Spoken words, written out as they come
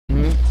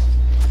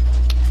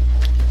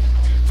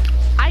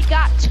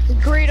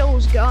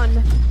Greedo's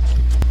gun.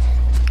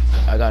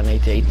 I got an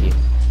AT-AT.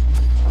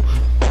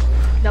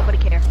 Nobody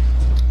cares.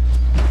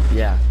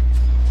 Yeah,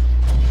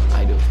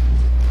 I do.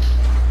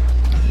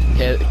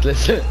 Okay,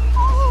 listen.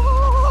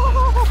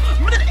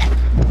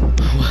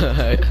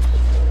 What?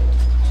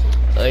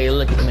 Hey,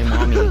 look, it's my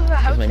mommy.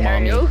 It's my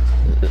mommy.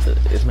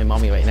 It's my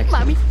mommy right next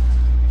to me.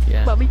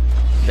 Yeah. Mommy.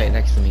 Right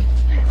next to me.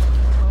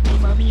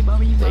 Mommy.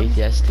 The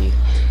ATST.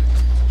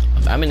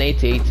 I'm an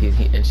AT-AT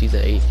and she's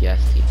an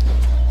ATST.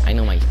 I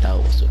know my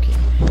styles, okay?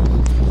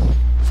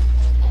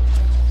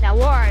 Now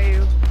where are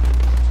you?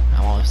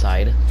 I'm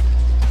outside.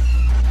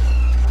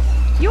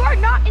 You are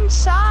not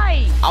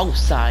inside.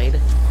 Outside?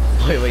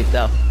 Wait,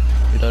 no.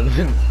 You don't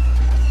even.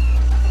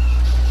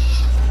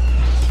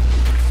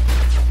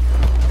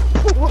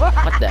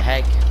 What the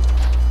heck?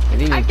 You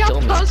didn't even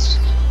kill me.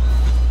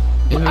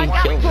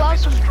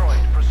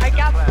 I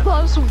got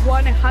plus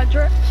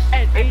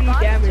 180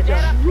 damage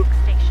on you.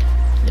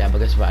 Yeah, but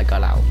guess what? I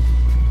got out.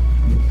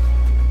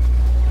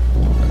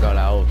 I got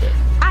out of it.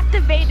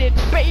 Activated,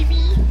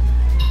 baby.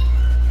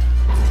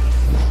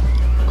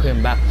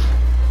 Coming back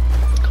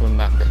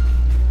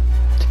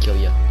to kill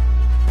you.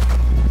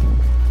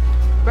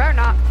 Better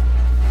not.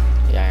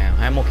 Yeah, I am.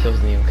 I have more kills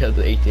than you because of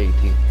the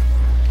AT-AT.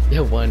 You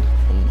have one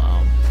from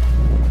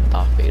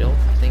Darth Vader,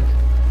 I think.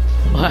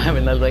 Oh, I have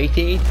another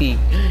AT-AT.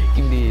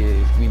 Give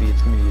me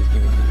this.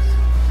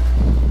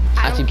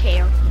 I don't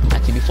care.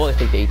 Actually, before I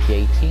take the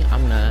AT-AT,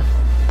 I'm gonna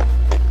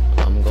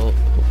go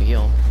over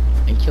here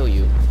and kill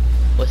you.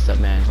 What's up,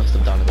 man? What's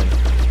up, Donovan?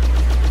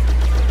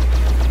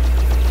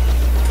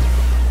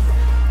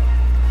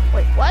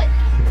 Wait, what?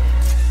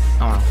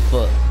 I'm on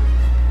foot.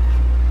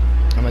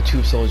 I'm a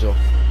true soldier.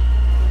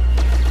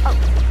 Oh,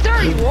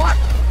 31.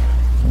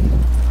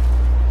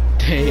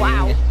 Dang.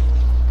 Wow.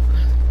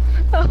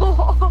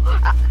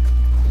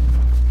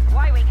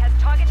 Y-Wing has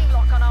targeting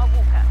lock on our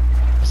walker.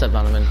 What's up,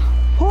 Donovan?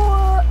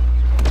 What?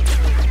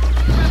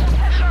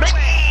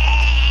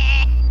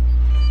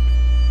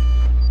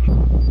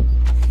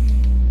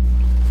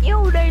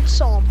 You need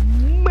some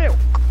milk.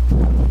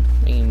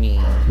 Me.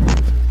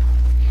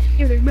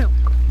 You need milk.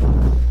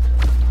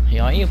 Hey,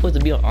 aren't you supposed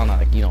to be on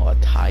a, you know, a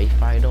TIE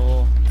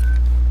fighter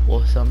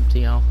or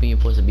something? I don't think you're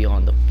supposed to be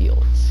on the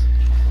fields.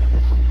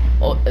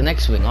 Oh, an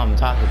X-Wing, I'm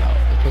talking about.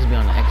 You're supposed to be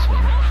on the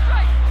X-Wing.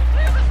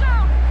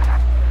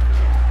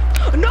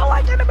 No,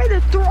 I didn't mean to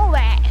throw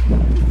that.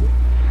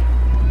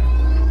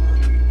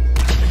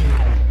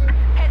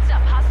 Heads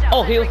up, hostile.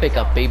 Oh, he'll pick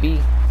up,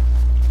 baby.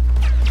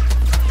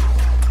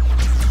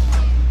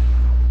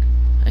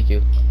 Thank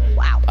you.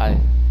 Wow. Bye.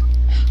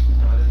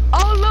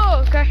 Oh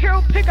look, a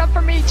hero pickup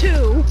for me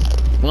too.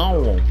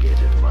 No.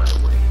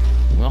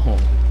 No.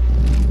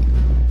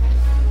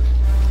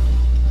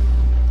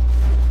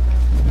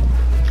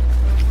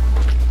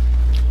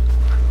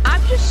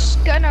 I'm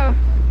just gonna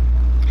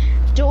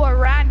do a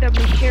random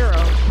hero.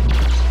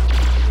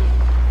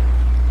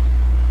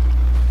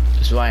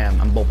 That's who I am.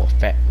 I'm Boba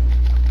Fett.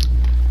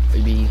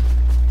 Baby.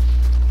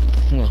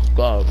 Oh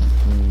God.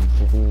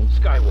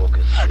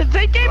 Skywalkers.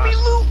 They gave me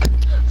Luke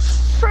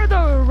for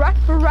the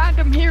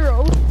random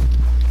hero.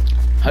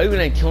 How are you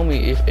gonna kill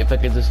me if I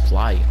could just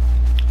fly?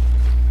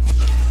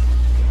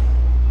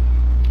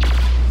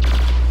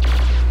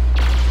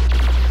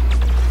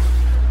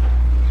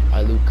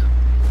 Bye, Luke.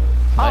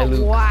 Bye, Oh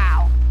Luke.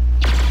 wow.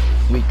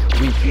 Weak,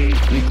 Luke, weak.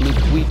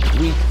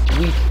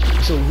 You're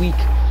so weak.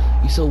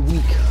 You're so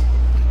weak.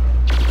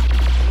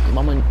 Your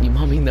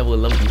mommy never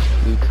loved you,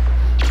 Luke.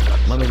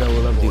 Mommy never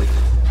loved you.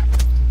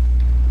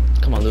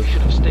 Come on, Luke.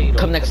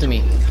 Come next to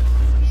me.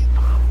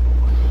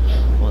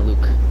 Come on,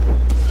 Luke.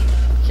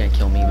 You can't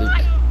kill me,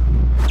 Luke.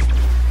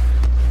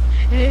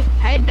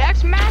 Hey,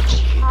 next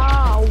match,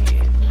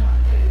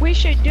 we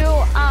should do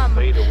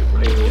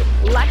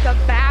like a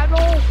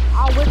battle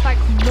with like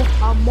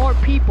more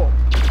people.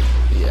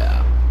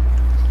 Yeah.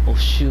 Oh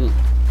shoot.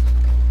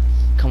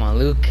 Come on,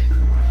 Luke.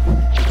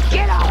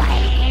 Get over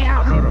here.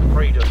 I'm not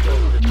afraid of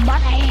those.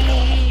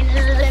 Money.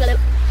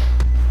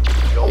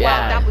 Oh,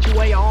 wow, that was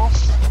way off.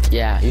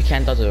 Yeah, you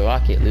can't dodge a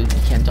rocket, Luke. You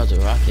can't dodge a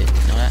rocket.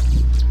 You know that?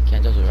 You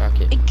can't dodge a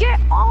rocket. Get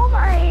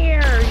over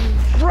here,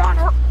 you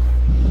runner.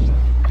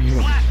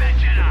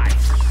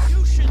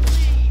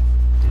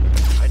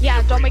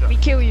 Yeah, don't make me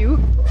kill you.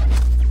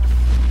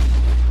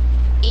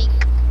 Eek.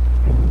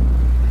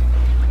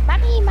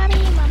 Mommy.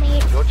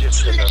 You're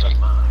just another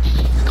man.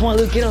 Come on,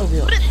 Luke, get over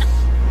here.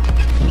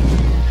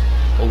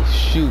 Oh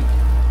shoot.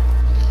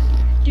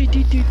 I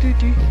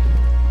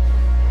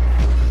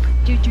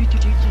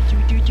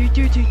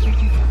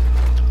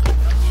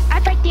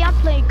break the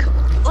uplink.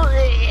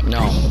 No.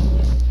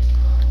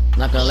 I'm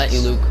not gonna let you,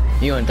 Luke.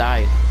 You're gonna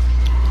die.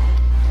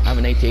 I have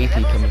an AT-AT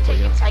coming for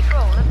you. Take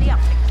control of the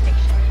uplink station.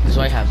 That's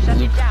why I have Shut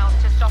Luke. it down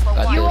to stop a Got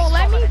wireless You won't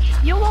let me?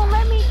 combination. You won't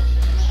let me?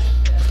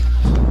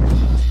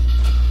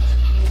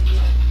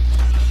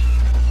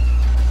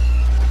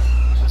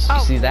 You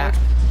see that?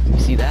 You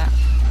see that?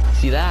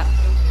 See that?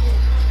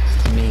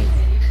 It's me.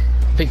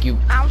 Pick you.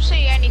 I don't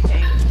see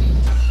anything.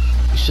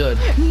 You should.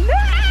 No!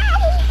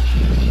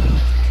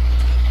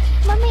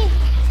 Mommy.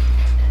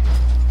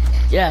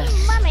 Yes.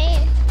 Mommy.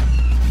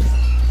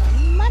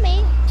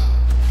 Mommy.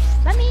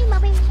 Mommy,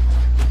 mommy.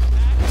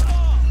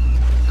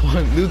 Come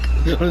on, Luke.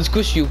 I'm gonna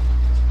squish you.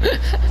 That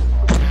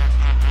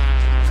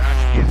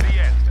is the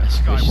end of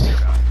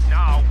Skywalker.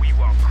 Now we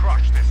will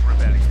crush this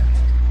rebellion.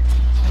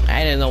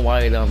 I didn't know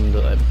why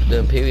the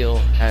Imperial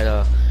had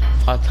a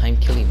hard time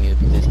killing me if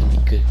this could be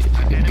good.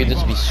 If it could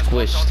just be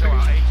squished.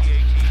 I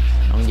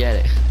don't get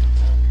it.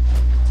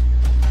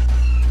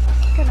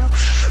 Gonna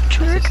Nice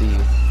trick. to see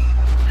you.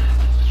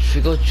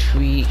 Trick or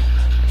treat.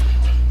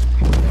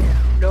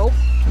 Nope.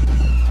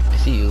 I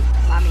see you.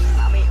 Mommy,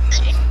 mommy.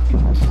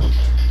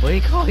 What are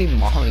you calling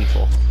mommy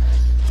for?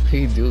 What are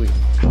you doing?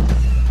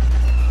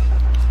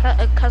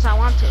 Cause I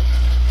want to.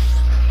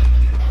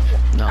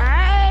 No.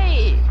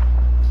 Hey.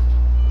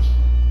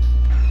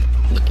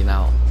 Looking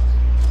out.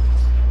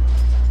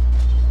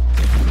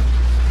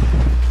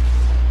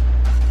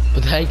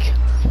 But like,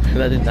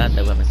 that is not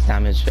that much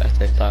damage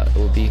as I thought it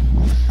would be.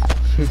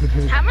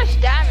 How much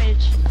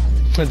damage?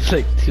 It's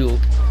like 2.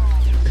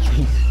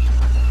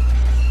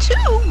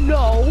 2?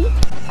 No.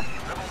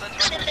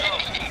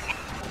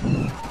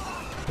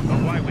 The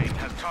Y-Wing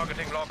has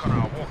targeting lock on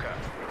our walker.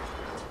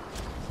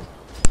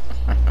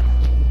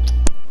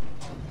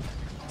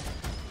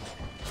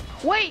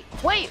 Wait.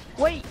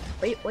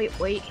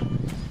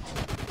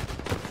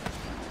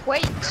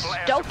 Wait,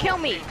 don't kill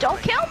me.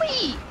 Don't kill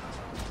me.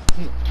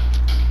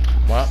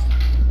 What?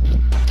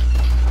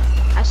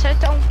 I said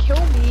don't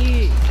kill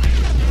me.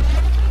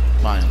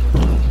 Fine.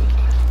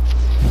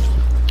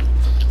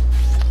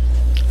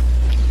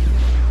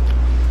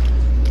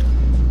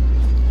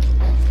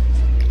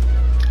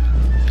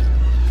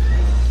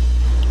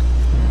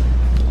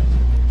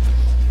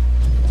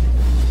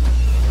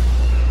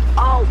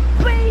 Oh,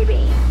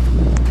 baby.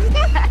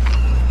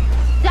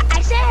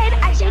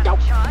 I said don't.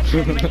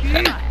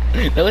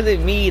 That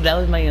wasn't me, that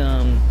was my Your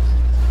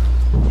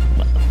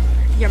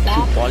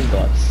mom.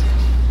 bodyguards.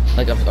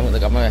 Like I'm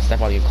gonna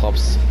step on your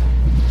corpse.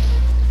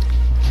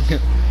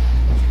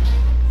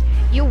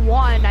 You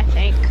won, I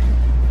think.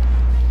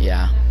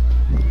 Yeah.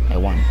 I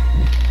won.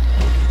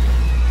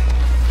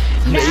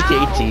 The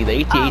Now, AT-AT,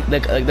 the AT-AT,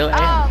 like the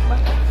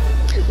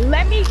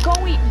Let me go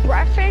eat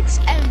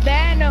breakfast and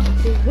then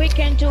we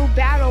can do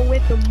battle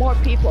with more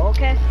people,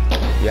 okay?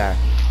 yeah.